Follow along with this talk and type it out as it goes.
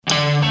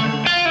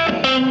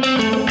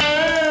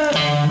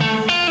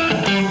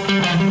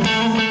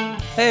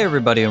Hey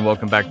everybody, and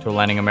welcome back to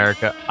Aligning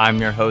America. I'm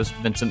your host,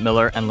 Vincent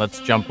Miller, and let's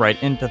jump right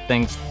into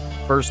things.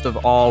 First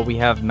of all, we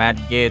have Matt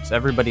Gaetz,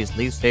 everybody's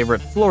least favorite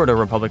Florida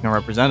Republican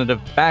representative,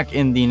 back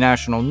in the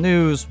national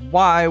news.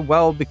 Why?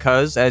 Well,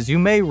 because, as you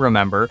may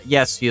remember,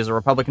 yes, he is a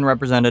Republican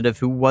representative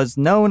who was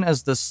known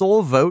as the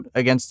sole vote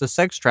against the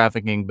sex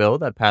trafficking bill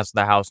that passed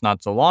the House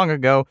not so long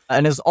ago,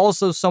 and is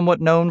also somewhat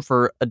known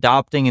for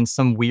adopting in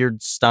some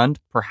weird stunt,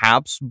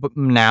 perhaps, but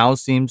now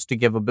seems to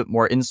give a bit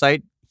more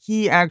insight.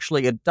 He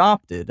actually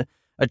adopted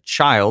a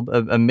child,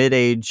 a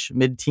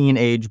mid-teen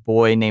age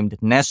boy named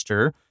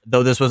Nestor.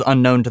 Though this was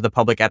unknown to the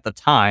public at the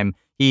time,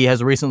 he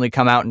has recently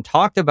come out and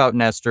talked about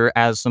Nestor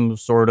as some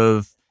sort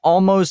of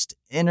almost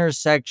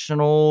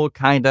intersectional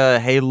kind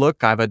of, hey,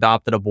 look, I've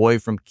adopted a boy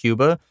from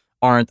Cuba.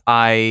 Aren't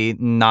I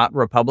not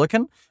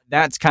Republican?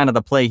 That's kind of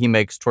the play he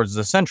makes towards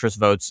the centrist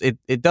votes.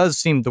 It does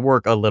seem to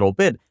work a little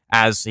bit,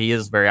 as he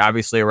is very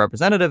obviously a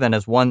representative and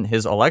has won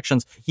his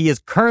elections. He is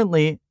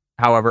currently,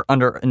 however,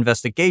 under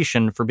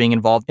investigation for being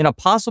involved in a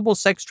possible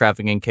sex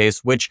trafficking case,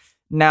 which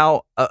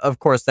now, of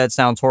course, that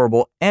sounds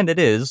horrible, and it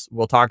is.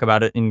 We'll talk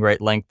about it in great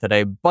length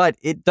today, but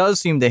it does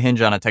seem to hinge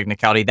on a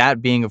technicality,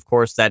 that being, of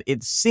course, that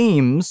it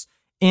seems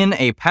in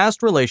a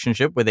past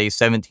relationship with a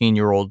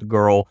 17-year-old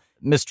girl,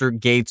 Mr.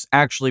 Gaetz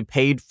actually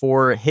paid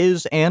for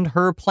his and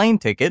her plane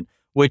ticket,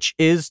 which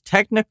is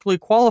technically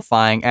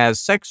qualifying as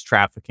sex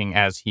trafficking,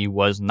 as he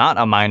was not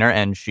a minor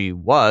and she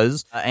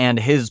was, and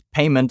his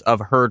payment of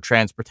her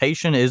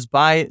transportation is,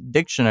 by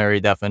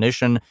dictionary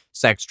definition,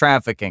 sex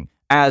trafficking,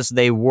 as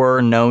they were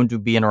known to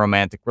be in a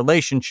romantic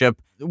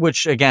relationship,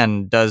 which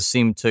again does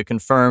seem to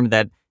confirm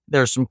that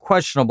there's some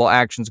questionable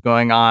actions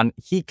going on.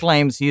 He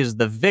claims he is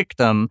the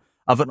victim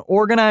of an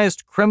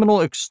organized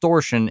criminal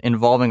extortion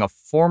involving a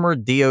former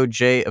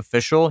DOJ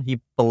official. He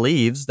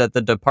believes that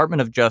the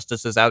Department of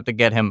Justice is out to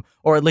get him,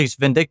 or at least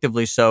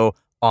vindictively so,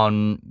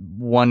 on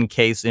one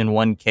case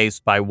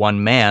by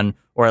one man,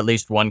 or at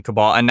least one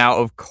cabal. And now,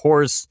 of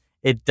course,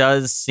 it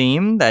does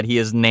seem that he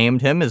has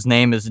named him. His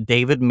name is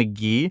David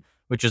McGee,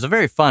 which is a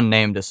very fun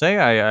name to say,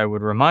 I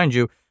would remind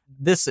you.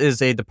 This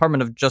is a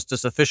Department of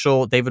Justice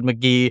official, David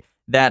McGee,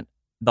 that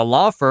the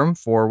law firm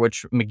for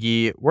which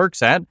McGee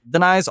works at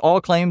denies all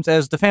claims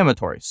as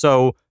defamatory.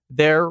 So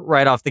there,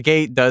 right off the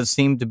gate, does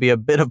seem to be a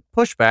bit of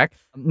pushback.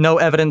 No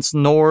evidence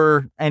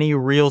nor any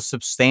real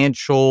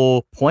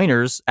substantial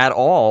pointers at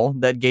all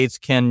that Gaetz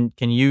can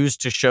use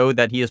to show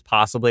that he is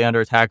possibly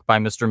under attack by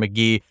Mr.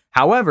 McGee.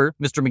 However,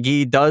 Mr.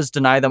 McGee does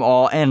deny them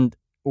all, and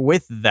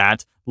with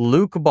that,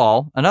 Luke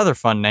Ball, another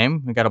fun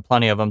name, we got a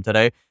plenty of them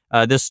today,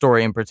 this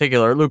story in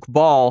particular, Luke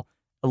Ball,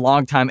 a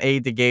longtime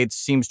aide to Gaetz,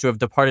 seems to have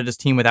departed his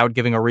team without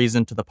giving a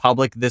reason to the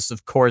public. This,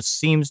 of course,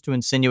 seems to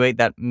insinuate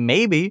that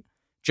maybe,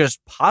 just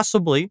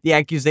possibly, the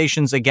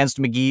accusations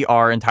against McGee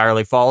are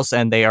entirely false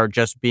and they are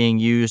just being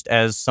used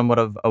as somewhat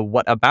of a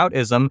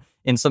whataboutism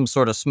in some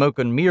sort of smoke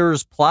and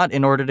mirrors plot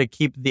in order to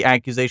keep the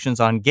accusations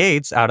on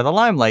Gaetz out of the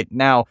limelight.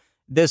 Now,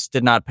 this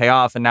did not pay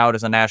off, and now it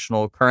is a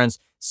national occurrence.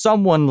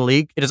 Someone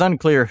leaked, it is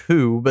unclear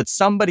who, but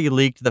somebody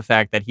leaked the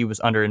fact that he was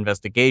under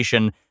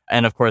investigation,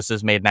 and of course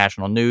this made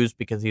national news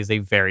because he's a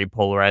very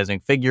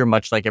polarizing figure,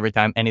 much like every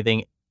time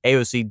anything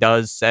AOC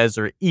does, says,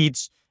 or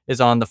eats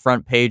is on the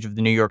front page of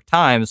the New York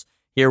Times.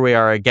 Here we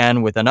are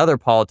again with another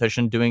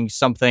politician doing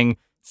something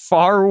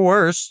far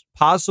worse,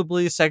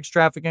 possibly sex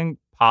trafficking,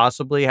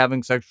 possibly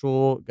having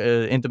sexual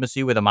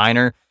intimacy with a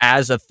minor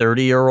as a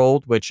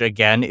 30-year-old, which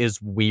again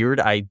is weird.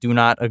 I do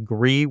not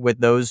agree with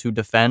those who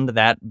defend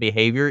that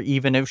behavior,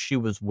 even if she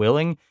was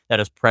willing. That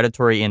is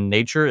predatory in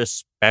nature,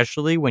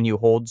 especially when you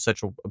hold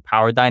such a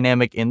power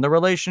dynamic in the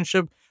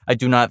relationship. I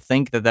do not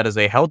think that that is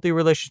a healthy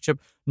relationship,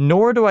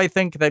 nor do I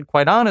think that,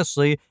 quite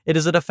honestly, it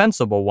is a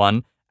defensible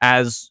one,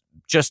 as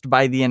just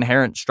by the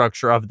inherent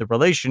structure of the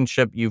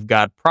relationship, you've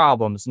got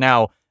problems.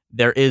 Now,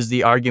 there is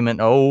the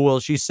argument, oh, well,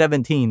 she's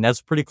 17. That's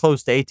pretty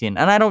close to 18.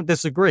 And I don't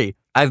disagree.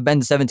 I've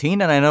been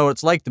 17 and I know what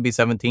it's like to be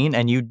 17.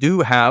 And you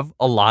do have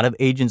a lot of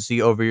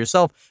agency over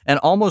yourself and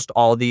almost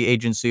all the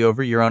agency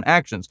over your own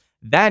actions.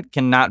 That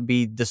cannot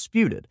be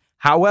disputed.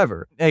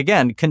 However,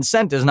 again,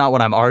 consent is not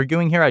what I'm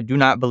arguing here. I do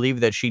not believe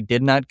that she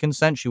did not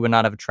consent. She would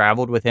not have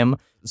traveled with him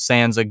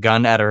sans a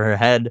gun at her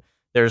head.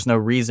 There's no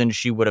reason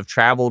she would have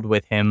traveled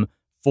with him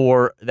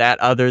for that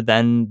other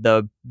than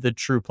the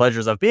true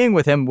pleasures of being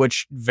with him,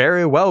 which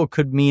very well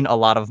could mean a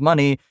lot of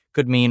money,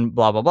 could mean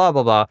blah, blah, blah,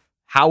 blah, blah.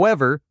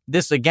 However,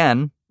 this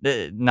again,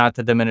 not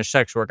to diminish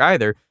sex work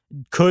either,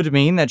 could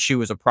mean that she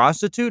was a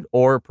prostitute,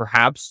 or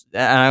perhaps,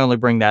 and I only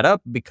bring that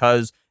up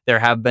because there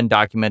have been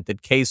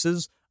documented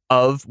cases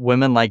of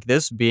women like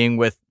this being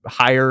with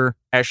higher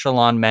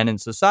echelon men in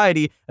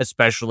society,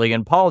 especially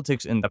in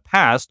politics in the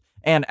past.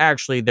 And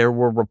actually, there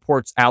were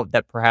reports out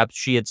that perhaps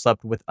she had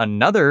slept with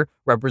another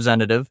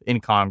representative in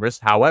Congress.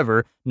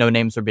 However, no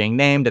names are being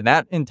named, and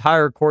that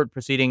entire court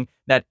proceeding,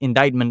 that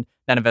indictment,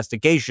 that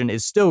investigation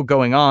is still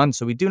going on.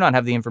 So we do not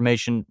have the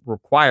information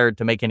required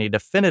to make any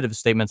definitive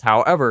statements.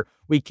 However,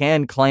 we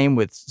can claim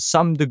with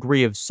some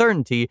degree of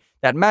certainty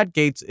that Matt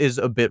Gaetz is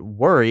a bit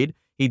worried.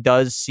 He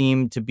does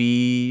seem to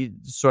be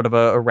sort of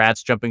a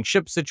rats jumping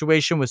ship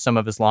situation with some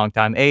of his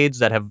longtime aides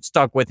that have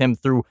stuck with him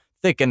through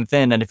thick and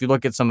thin. And if you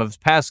look at some of his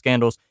past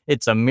scandals,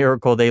 it's a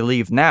miracle they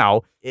leave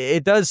now.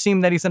 It does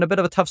seem that he's in a bit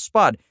of a tough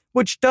spot,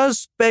 which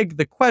does beg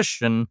the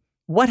question,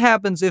 what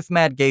happens if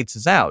Matt Gaetz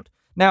is out?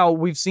 Now,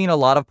 we've seen a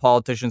lot of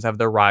politicians have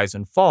their rise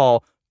and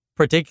fall,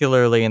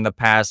 particularly in the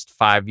past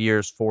 5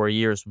 years, 4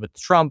 years with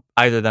Trump,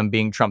 either them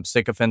being Trump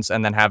sycophants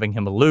and then having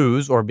him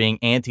lose, or being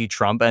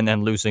anti-Trump and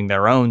then losing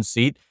their own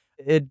seat.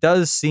 It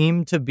does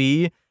seem to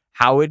be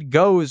how it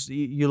goes.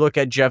 You look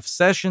at Jeff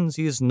Sessions,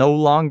 he's no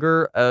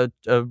longer a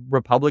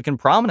Republican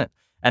prominent,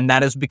 and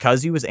that is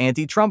because he was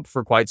anti-Trump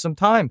for quite some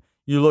time.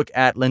 You look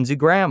at Lindsey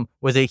Graham,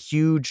 was a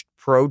huge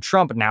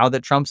pro-Trump. Now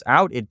that Trump's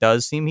out, it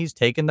does seem he's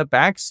taken the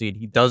backseat.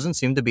 He doesn't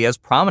seem to be as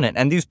prominent,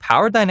 and these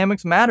power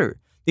dynamics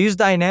matter. These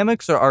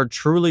dynamics are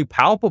truly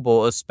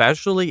palpable,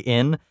 especially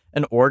in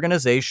an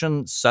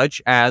organization such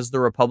as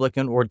the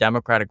Republican or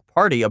Democratic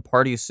Party, a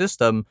party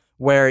system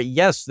where,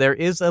 yes, there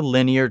is a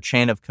linear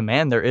chain of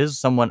command. There is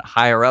someone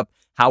higher up.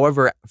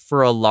 However,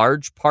 for a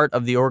large part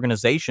of the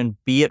organization,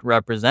 be it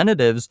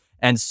representatives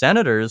and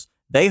senators,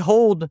 they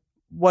hold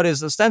what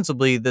is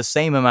ostensibly the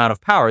same amount of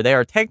power. They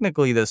are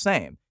technically the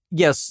same.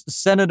 Yes,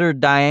 Senator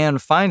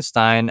Dianne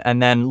Feinstein, and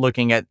then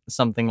looking at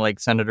something like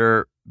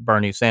Senator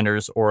Bernie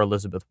Sanders or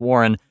Elizabeth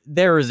Warren,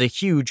 there is a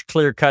huge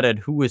clear cut at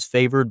who is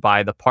favored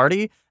by the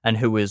party and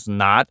who is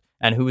not,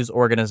 and whose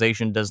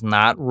organization does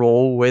not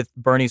roll with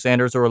Bernie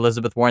Sanders or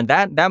Elizabeth Warren.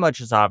 That much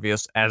is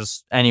obvious,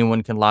 as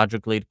anyone can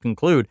logically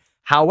conclude.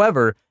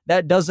 However,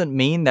 that doesn't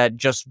mean that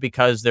just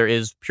because there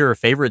is pure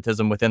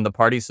favoritism within the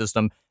party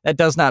system, that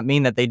does not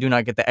mean that they do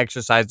not get to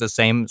exercise the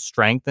same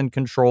strength and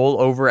control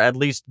over at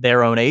least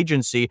their own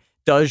agency.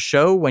 Does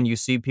show when you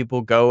see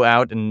people go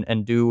out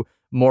and do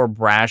more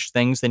brash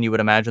things than you would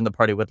imagine the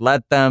party would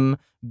let them,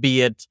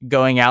 be it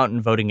going out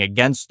and voting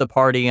against the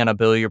party on a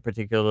bill you're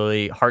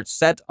particularly heart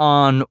set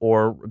on,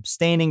 or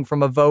abstaining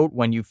from a vote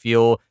when you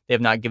feel they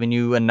have not given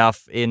you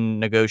enough in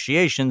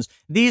negotiations.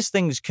 These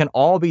things can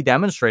all be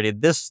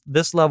demonstrated.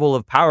 This level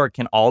of power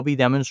can all be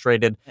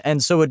demonstrated.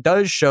 And so it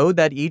does show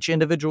that each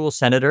individual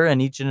senator and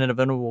each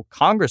individual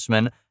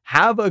congressman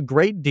have a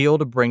great deal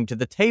to bring to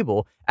the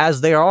table,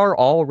 as they are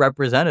all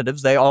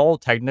representatives. They all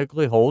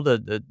technically hold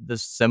the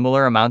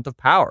similar amount of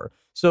power.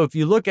 So if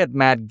you look at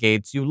Matt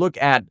Gaetz, you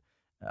look at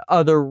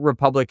other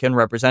Republican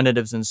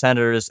representatives and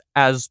senators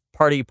as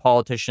party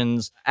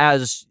politicians,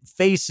 as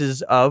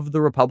faces of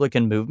the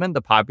Republican movement,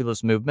 the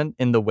populist movement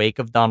in the wake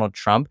of Donald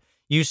Trump,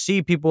 you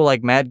see people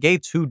like Matt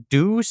Gaetz who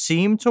do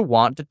seem to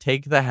want to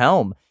take the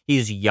helm.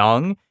 He's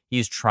young.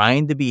 He's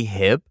trying to be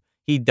hip.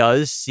 He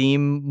does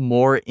seem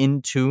more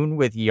in tune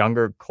with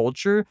younger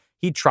culture.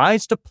 He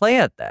tries to play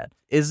at that.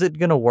 Is it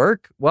going to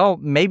work? Well,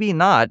 maybe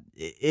not.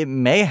 It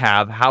may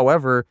have.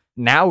 However,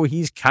 now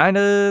he's kind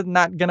of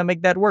not going to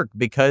make that work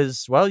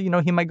because, well,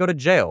 he might go to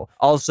jail.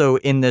 Also,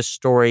 in this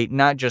story,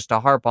 not just to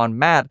harp on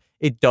Matt,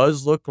 it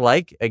does look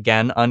like,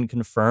 again,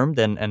 unconfirmed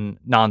and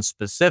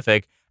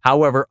non-specific.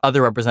 However,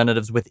 other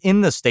representatives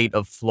within the state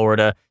of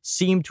Florida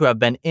seem to have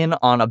been in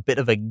on a bit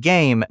of a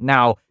game.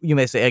 Now, you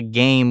may say, a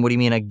game? What do you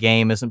mean a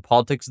game? Isn't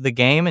politics the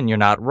game? And you're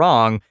not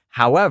wrong.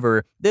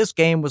 However, this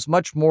game was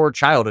much more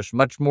childish,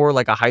 much more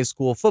like a high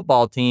school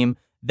football team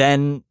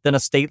than a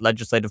state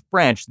legislative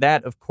branch.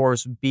 That, of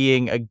course,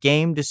 being a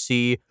game to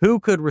see who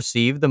could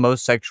receive the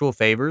most sexual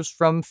favors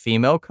from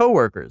female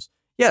coworkers.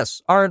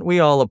 Yes, aren't we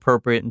all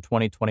appropriate in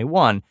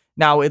 2021?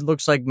 Now, it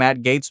looks like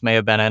Matt Gaetz may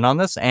have been in on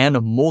this, and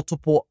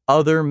multiple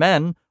other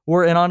men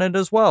were in on it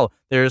as well.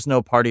 There is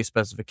no party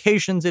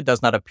specifications. It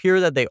does not appear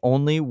that they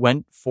only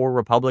went for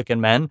Republican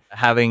men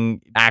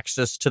having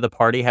access to the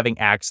party, having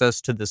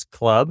access to this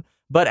club.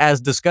 But as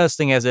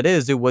disgusting as it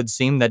is, it would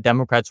seem that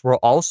Democrats were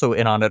also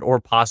in on it, or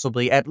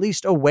possibly at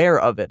least aware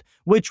of it,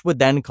 which would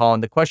then call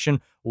into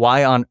question,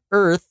 why on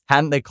earth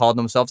hadn't they called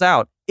themselves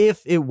out?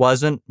 If it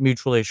wasn't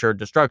mutually assured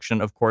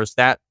destruction. Of course,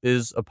 that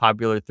is a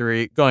popular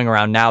theory going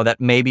around now, that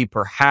maybe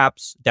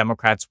perhaps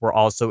Democrats were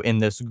also in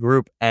this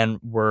group and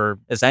were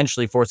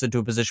essentially forced into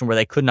a position where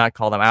they could not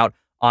call them out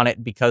on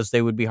it because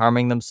they would be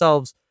harming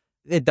themselves.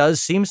 It does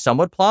seem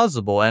somewhat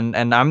plausible, and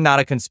I'm not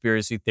a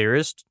conspiracy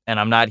theorist, and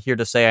I'm not here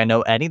to say I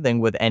know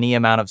anything with any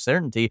amount of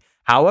certainty.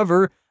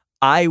 However,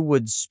 I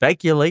would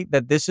speculate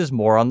that this is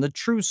more on the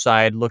true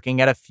side,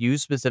 looking at a few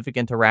specific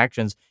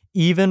interactions,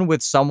 even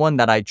with someone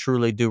that I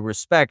truly do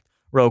respect.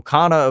 Ro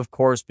Khanna, of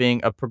course,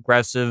 being a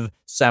progressive,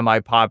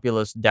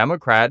 semi-populist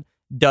Democrat,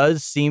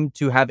 does seem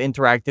to have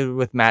interacted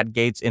with Matt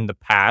Gaetz in the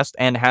past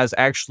and has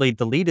actually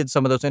deleted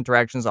some of those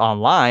interactions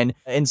online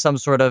in some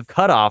sort of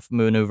cutoff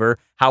maneuver.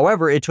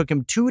 However, it took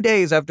him 2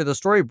 days after the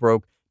story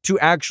broke to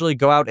actually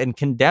go out and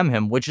condemn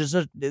him, which is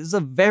a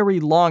very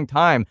long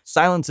time.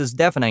 Silence is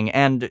deafening.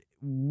 And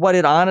what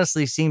it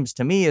honestly seems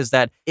to me is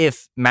that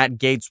if Matt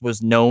Gaetz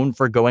was known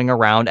for going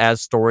around,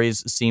 as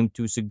stories seem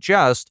to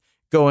suggest,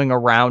 going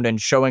around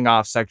and showing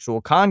off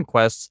sexual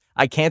conquests,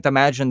 I can't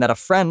imagine that a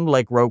friend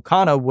like Ro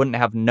Khanna wouldn't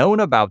have known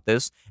about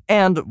this,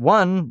 and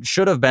one,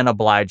 should have been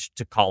obliged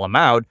to call him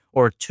out,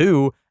 or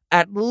two,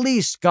 at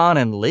least gone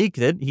and leaked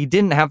it. He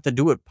didn't have to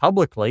do it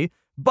publicly.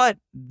 But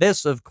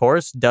this, of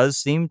course, does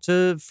seem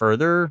to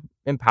further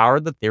empower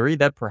the theory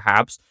that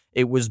perhaps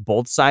it was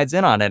both sides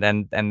in on it.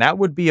 And that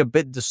would be a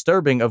bit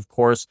disturbing, of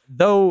course,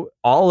 though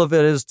all of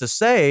it is to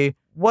say,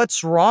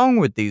 what's wrong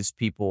with these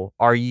people?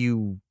 Are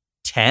you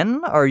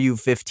 10? Are you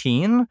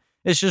 15?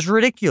 It's just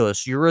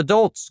ridiculous. You're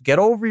adults. Get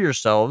over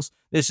yourselves.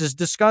 This is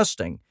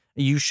disgusting.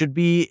 You should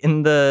be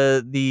in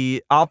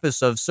the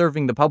office of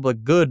serving the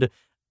public good,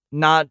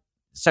 not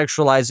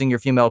sexualizing your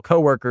female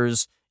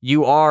coworkers.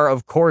 You are,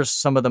 of course,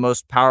 some of the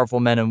most powerful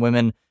men and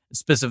women,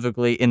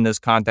 specifically in this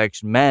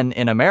context, men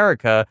in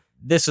America.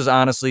 This is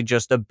honestly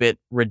just a bit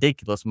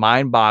ridiculous,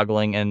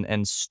 mind-boggling,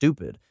 and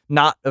stupid.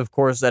 Not, of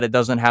course, that it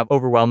doesn't have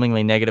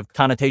overwhelmingly negative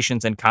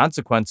connotations and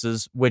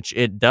consequences, which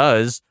it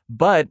does,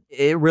 but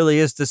it really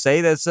is to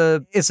say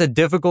that it's a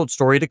difficult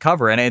story to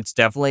cover, and it's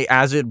definitely,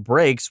 as it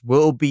breaks,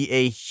 will be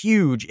a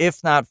huge,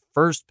 if not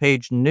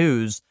first-page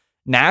news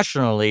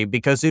nationally,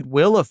 because it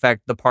will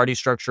affect the party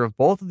structure of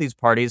both of these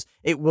parties.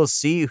 It will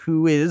see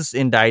who is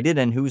indicted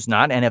and who's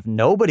not, and if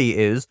nobody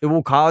is, it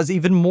will cause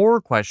even more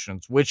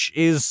questions, which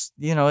is,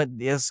 a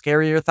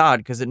scarier thought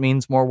because it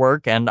means more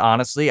work, and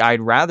honestly,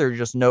 I'd rather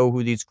just know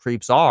who these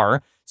creeps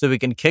are so we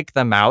can kick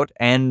them out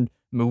and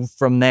move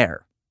from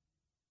there.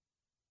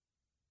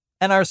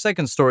 And our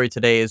second story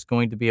today is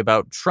going to be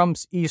about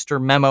Trump's Easter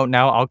memo.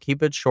 Now, I'll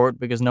keep it short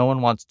because no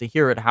one wants to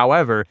hear it.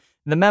 However,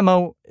 the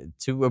memo,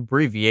 to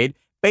abbreviate,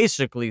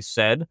 basically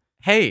said,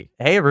 hey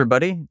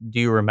everybody, do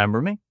you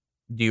remember me?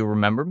 Do you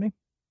remember me?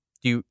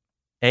 Do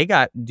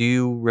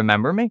you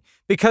remember me?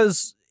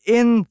 Because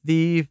in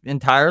the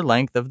entire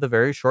length of the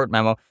very short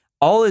memo,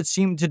 all it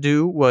seemed to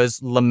do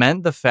was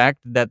lament the fact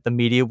that the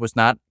media was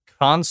not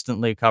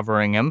constantly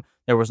covering him.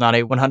 There was not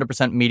a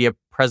 100% media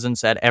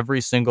presence at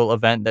every single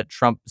event that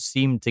Trump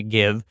seemed to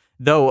give.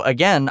 Though,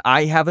 again,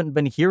 I haven't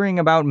been hearing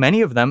about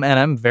many of them, and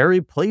I'm very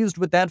pleased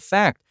with that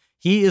fact.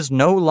 He is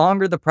no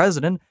longer the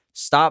president.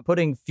 Stop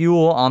putting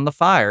fuel on the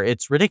fire.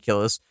 It's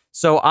ridiculous.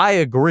 So I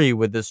agree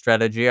with this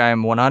strategy. I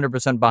am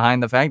 100%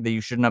 behind the fact that you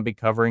should not be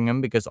covering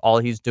him because all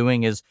he's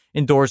doing is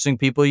endorsing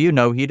people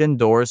he'd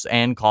endorse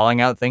and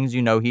calling out things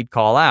he'd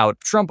call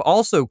out. Trump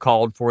also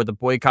called for the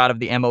boycott of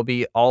the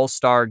MLB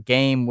All-Star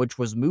Game, which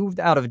was moved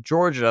out of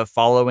Georgia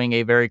following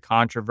a very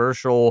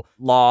controversial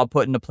law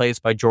put into place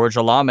by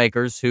Georgia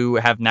lawmakers who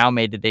have now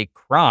made it a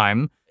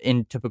crime,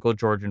 in typical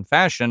Georgian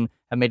fashion,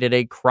 have made it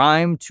a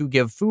crime to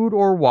give food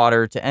or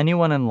water to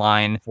anyone in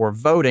line for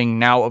voting.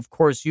 Now, of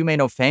course, you may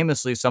know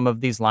famously some of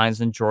these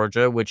lines in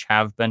Georgia, which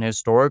have been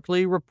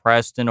historically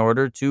repressed in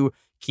order to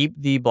keep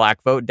the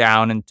black vote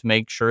down and to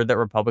make sure that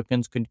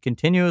Republicans could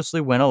continuously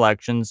win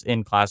elections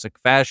in classic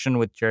fashion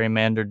with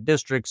gerrymandered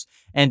districts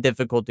and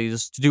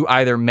difficulties to do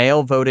either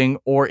mail voting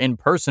or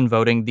in-person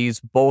voting, these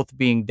both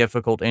being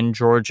difficult in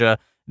Georgia.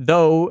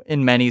 Though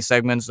in many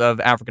segments of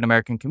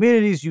African-American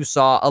communities, you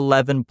saw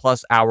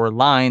 11-plus hour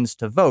lines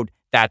to vote.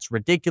 That's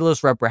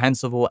ridiculous,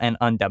 reprehensible, and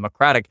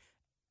undemocratic.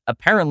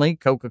 Apparently,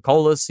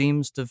 Coca-Cola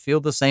seems to feel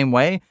the same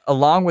way.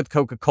 Along with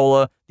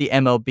Coca-Cola, the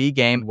MLB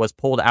game was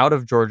pulled out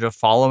of Georgia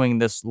following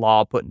this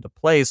law put into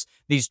place.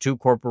 These two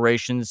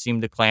corporations seem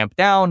to clamp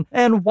down.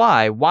 And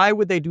why? Why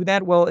would they do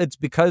that? Well, it's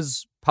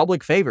because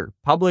public favor.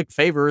 Public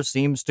favor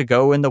seems to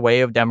go in the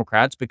way of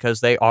Democrats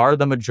because they are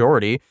the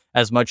majority,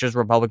 as much as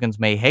Republicans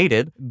may hate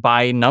it.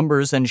 By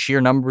numbers and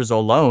sheer numbers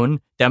alone,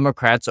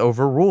 Democrats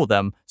overrule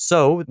them.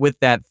 So with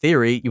that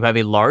theory, you have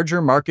a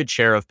larger market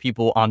share of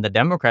people on the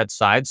Democrat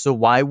side. So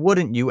why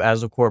wouldn't you,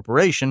 as a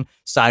corporation,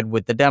 side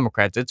with the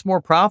Democrats? It's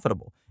more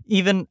profitable.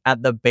 Even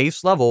at the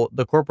base level,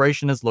 the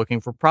corporation is looking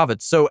for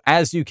profits. So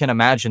as you can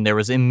imagine, there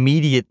was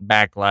immediate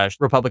backlash.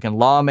 Republican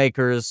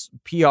lawmakers,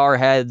 PR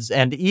heads,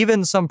 and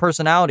even some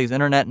personalities,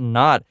 internet and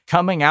not,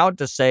 coming out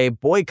to say,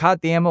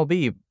 boycott the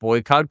MLB,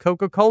 boycott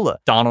Coca-Cola.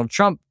 Donald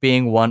Trump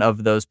being one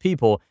of those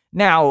people.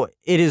 Now,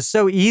 it is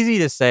so easy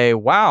to say,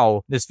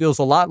 wow, this feels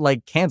a lot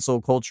like cancel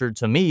culture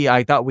to me.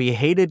 I thought we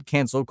hated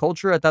cancel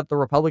culture. I thought the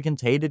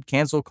Republicans hated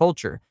cancel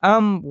culture.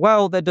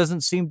 Well, that doesn't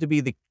seem to be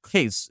the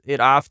case. It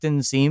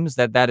often seems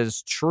that that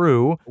is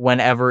true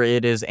whenever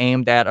it is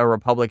aimed at a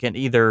Republican,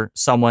 either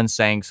someone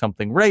saying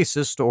something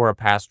racist or a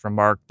past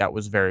remark that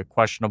was very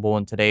questionable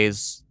in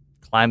today's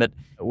climate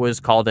was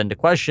called into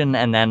question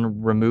and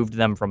then removed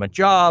them from a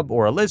job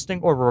or a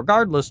listing, or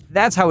regardless,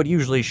 that's how it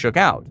usually shook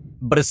out.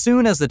 But as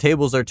soon as the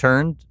tables are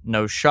turned,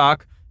 no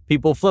shock,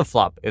 people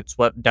flip-flop. It's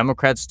what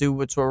Democrats do,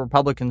 it's what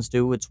Republicans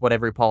do, it's what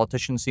every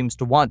politician seems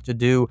to want to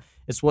do,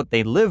 it's what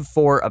they live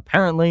for,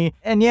 apparently.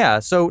 And yeah,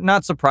 so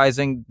not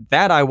surprising,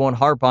 that I won't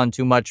harp on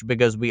too much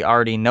because we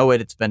already know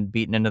it, it's been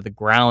beaten into the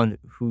ground,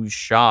 who's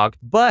shocked.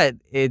 But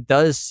it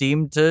does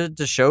seem to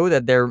show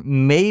that there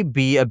may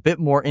be a bit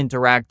more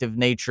interactive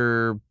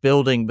nature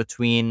building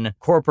between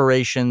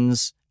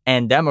corporations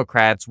and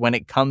Democrats when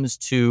it comes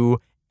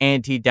to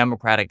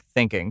anti-democratic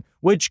thinking,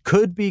 which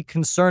could be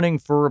concerning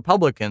for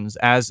Republicans,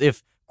 as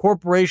if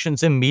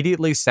corporations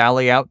immediately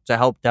sally out to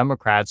help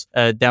Democrats,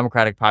 a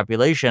Democratic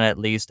population at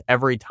least,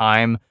 every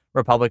time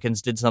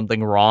Republicans did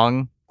something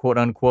wrong, quote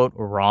unquote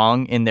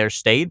wrong in their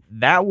state,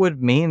 that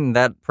would mean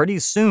that pretty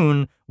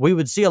soon we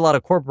would see a lot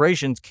of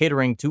corporations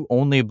catering to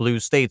only blue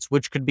states,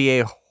 which could be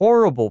a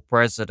horrible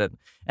precedent.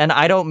 And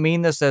I don't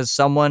mean this as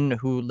someone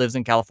who lives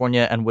in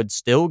California and would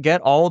still get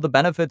all the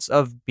benefits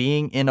of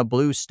being in a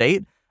blue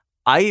state.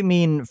 I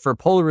mean, for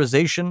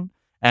polarization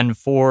and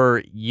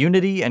for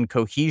unity and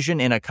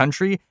cohesion in a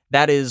country,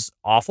 that is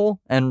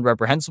awful and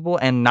reprehensible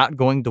and not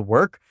going to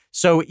work.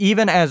 So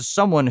even as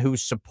someone who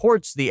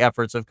supports the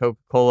efforts of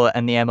Coca-Cola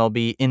and the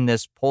MLB in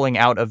this pulling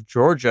out of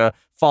Georgia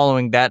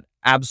following that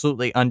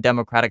absolutely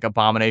undemocratic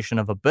abomination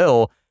of a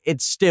bill,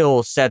 it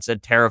still sets a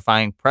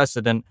terrifying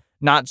precedent,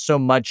 not so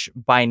much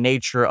by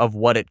nature of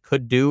what it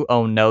could do.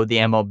 Oh no, the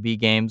MLB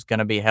game's going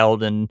to be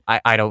held in,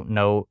 I don't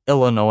know,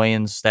 Illinois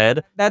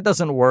instead. That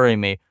doesn't worry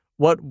me.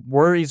 What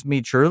worries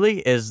me truly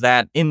is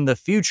that in the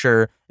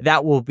future,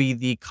 that will be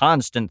the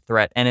constant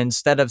threat. And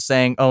instead of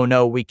saying, oh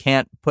no, we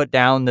can't put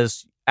down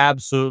this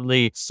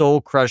absolutely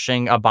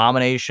soul-crushing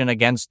abomination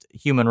against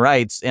human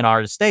rights in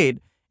our state,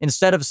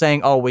 instead of saying,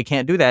 oh, we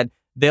can't do that,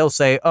 they'll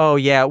say, oh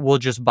yeah, we'll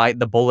just bite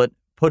the bullet,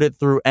 put it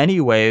through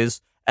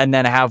anyways, and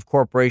then have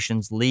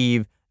corporations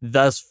leave,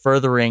 thus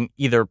furthering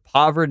either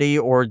poverty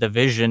or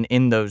division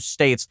in those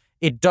states.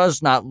 It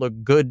does not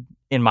look good,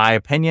 in my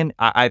opinion.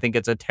 I think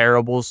it's a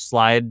terrible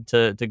slide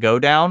to go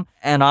down.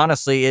 And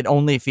honestly, it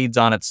only feeds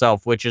on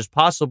itself, which is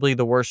possibly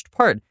the worst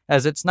part,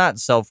 as it's not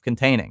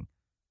self-containing.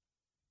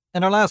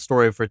 And our last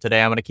story for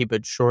today, I'm going to keep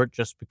it short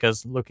just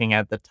because looking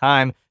at the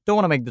time, don't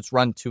want to make this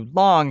run too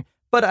long,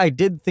 but I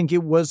did think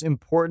it was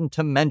important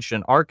to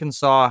mention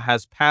Arkansas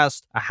has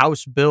passed a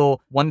House Bill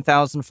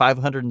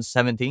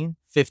 1517,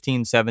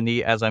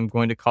 1570, as I'm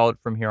going to call it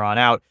from here on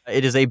out.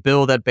 It is a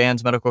bill that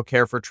bans medical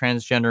care for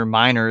transgender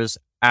minors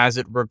as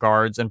it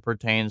regards and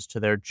pertains to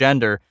their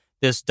gender.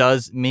 This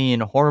does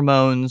mean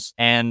hormones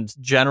and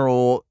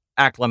general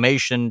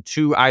acclimation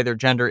to either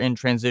gender in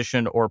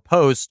transition or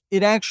post.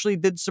 It actually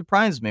did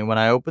surprise me when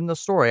I opened the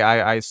story.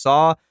 I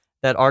saw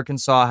that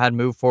Arkansas had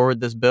moved forward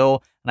this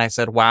bill, and I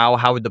said, wow,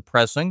 how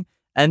depressing.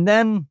 And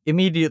then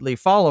immediately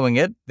following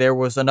it, there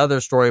was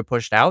another story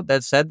pushed out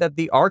that said that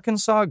the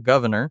Arkansas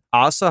governor,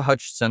 Asa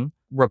Hutchinson,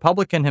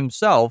 Republican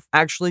himself,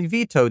 actually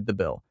vetoed the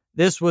bill.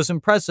 This was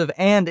impressive,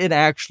 and it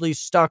actually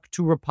stuck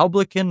to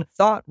Republican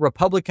thought,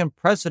 Republican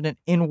precedent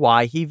in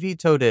why he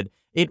vetoed it.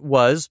 It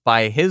was,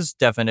 by his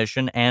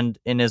definition and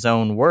in his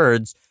own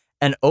words,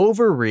 an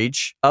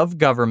overreach of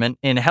government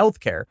in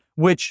healthcare,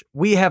 which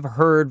we have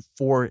heard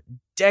for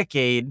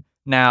decade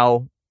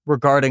now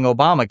regarding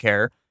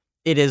Obamacare.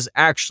 It has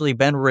actually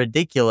been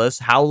ridiculous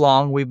how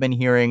long we've been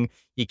hearing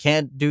you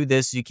can't do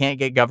this, you can't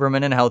get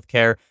government in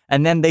healthcare,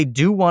 and then they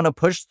do want to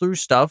push through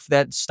stuff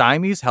that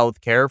stymies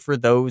healthcare for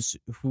those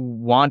who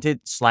want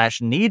it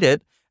 / need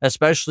it,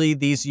 especially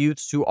these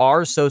youths who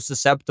are so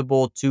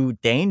susceptible to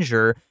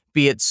danger,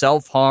 be it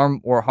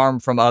self-harm or harm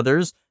from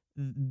others.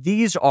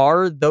 These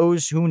are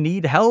those who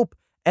need help.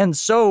 And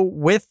so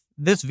with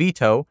this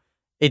veto,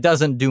 it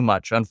doesn't do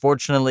much.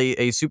 Unfortunately,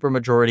 a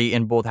supermajority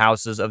in both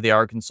houses of the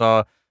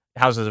Arkansas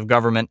houses of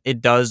government,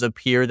 it does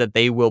appear that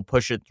they will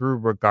push it through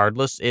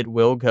regardless. It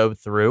will go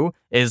through,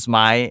 is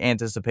my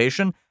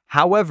anticipation.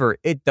 However,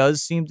 it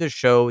does seem to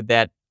show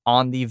that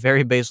on the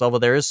very base level,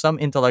 there is some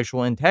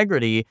intellectual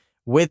integrity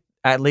with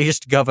at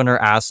least Governor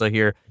Asa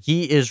here.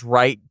 He is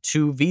right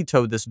to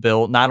veto this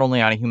bill, not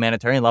only on a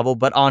humanitarian level,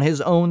 but on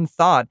his own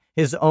thought,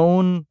 his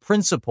own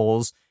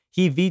principles.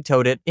 He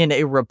vetoed it in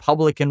a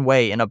Republican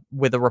way,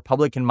 with a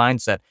Republican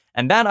mindset.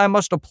 And that I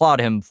must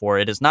applaud him for.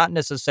 It is not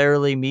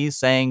necessarily me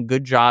saying,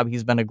 good job,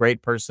 he's been a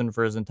great person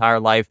for his entire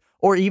life,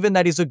 or even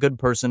that he's a good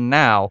person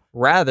now.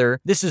 Rather,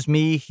 this is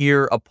me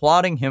here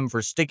applauding him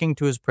for sticking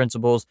to his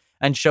principles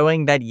and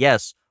showing that,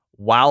 yes,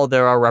 while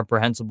there are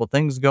reprehensible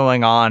things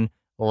going on,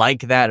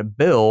 like that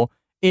bill,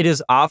 it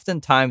is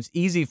oftentimes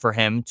easy for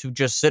him to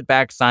just sit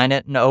back, sign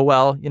it, and oh,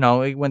 well,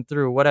 it went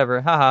through,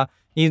 whatever, haha.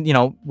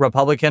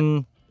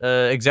 Republican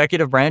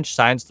executive branch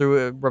signs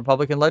through a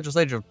Republican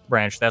legislative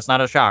branch. That's not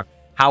a shock.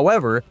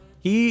 However,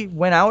 he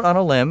went out on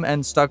a limb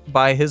and stuck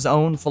by his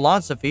own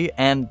philosophy,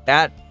 and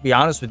that, to be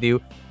honest with you,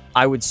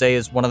 I would say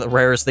is one of the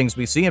rarest things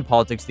we see in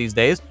politics these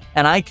days,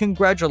 and I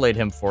congratulate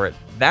him for it.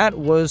 That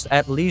was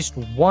at least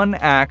one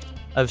act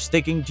of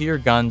sticking to your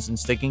guns and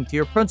sticking to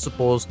your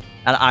principles,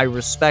 and I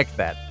respect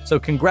that. So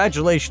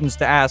congratulations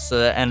to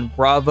Asa, and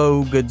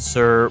bravo, good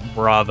sir,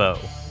 bravo.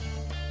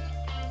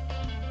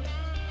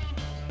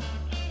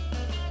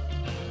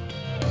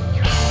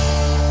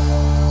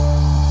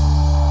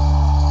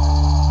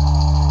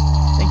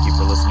 Thank you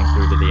for listening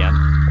through to the end.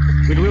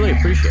 We'd really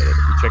appreciate it if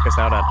you check us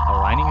out at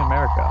Aligning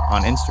America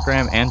on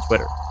Instagram and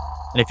Twitter.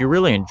 And if you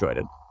really enjoyed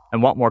it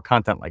and want more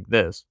content like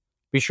this,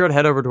 be sure to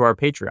head over to our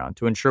Patreon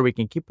to ensure we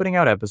can keep putting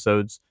out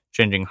episodes,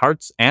 changing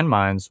hearts and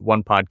minds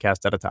one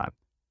podcast at a time.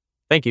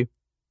 Thank you.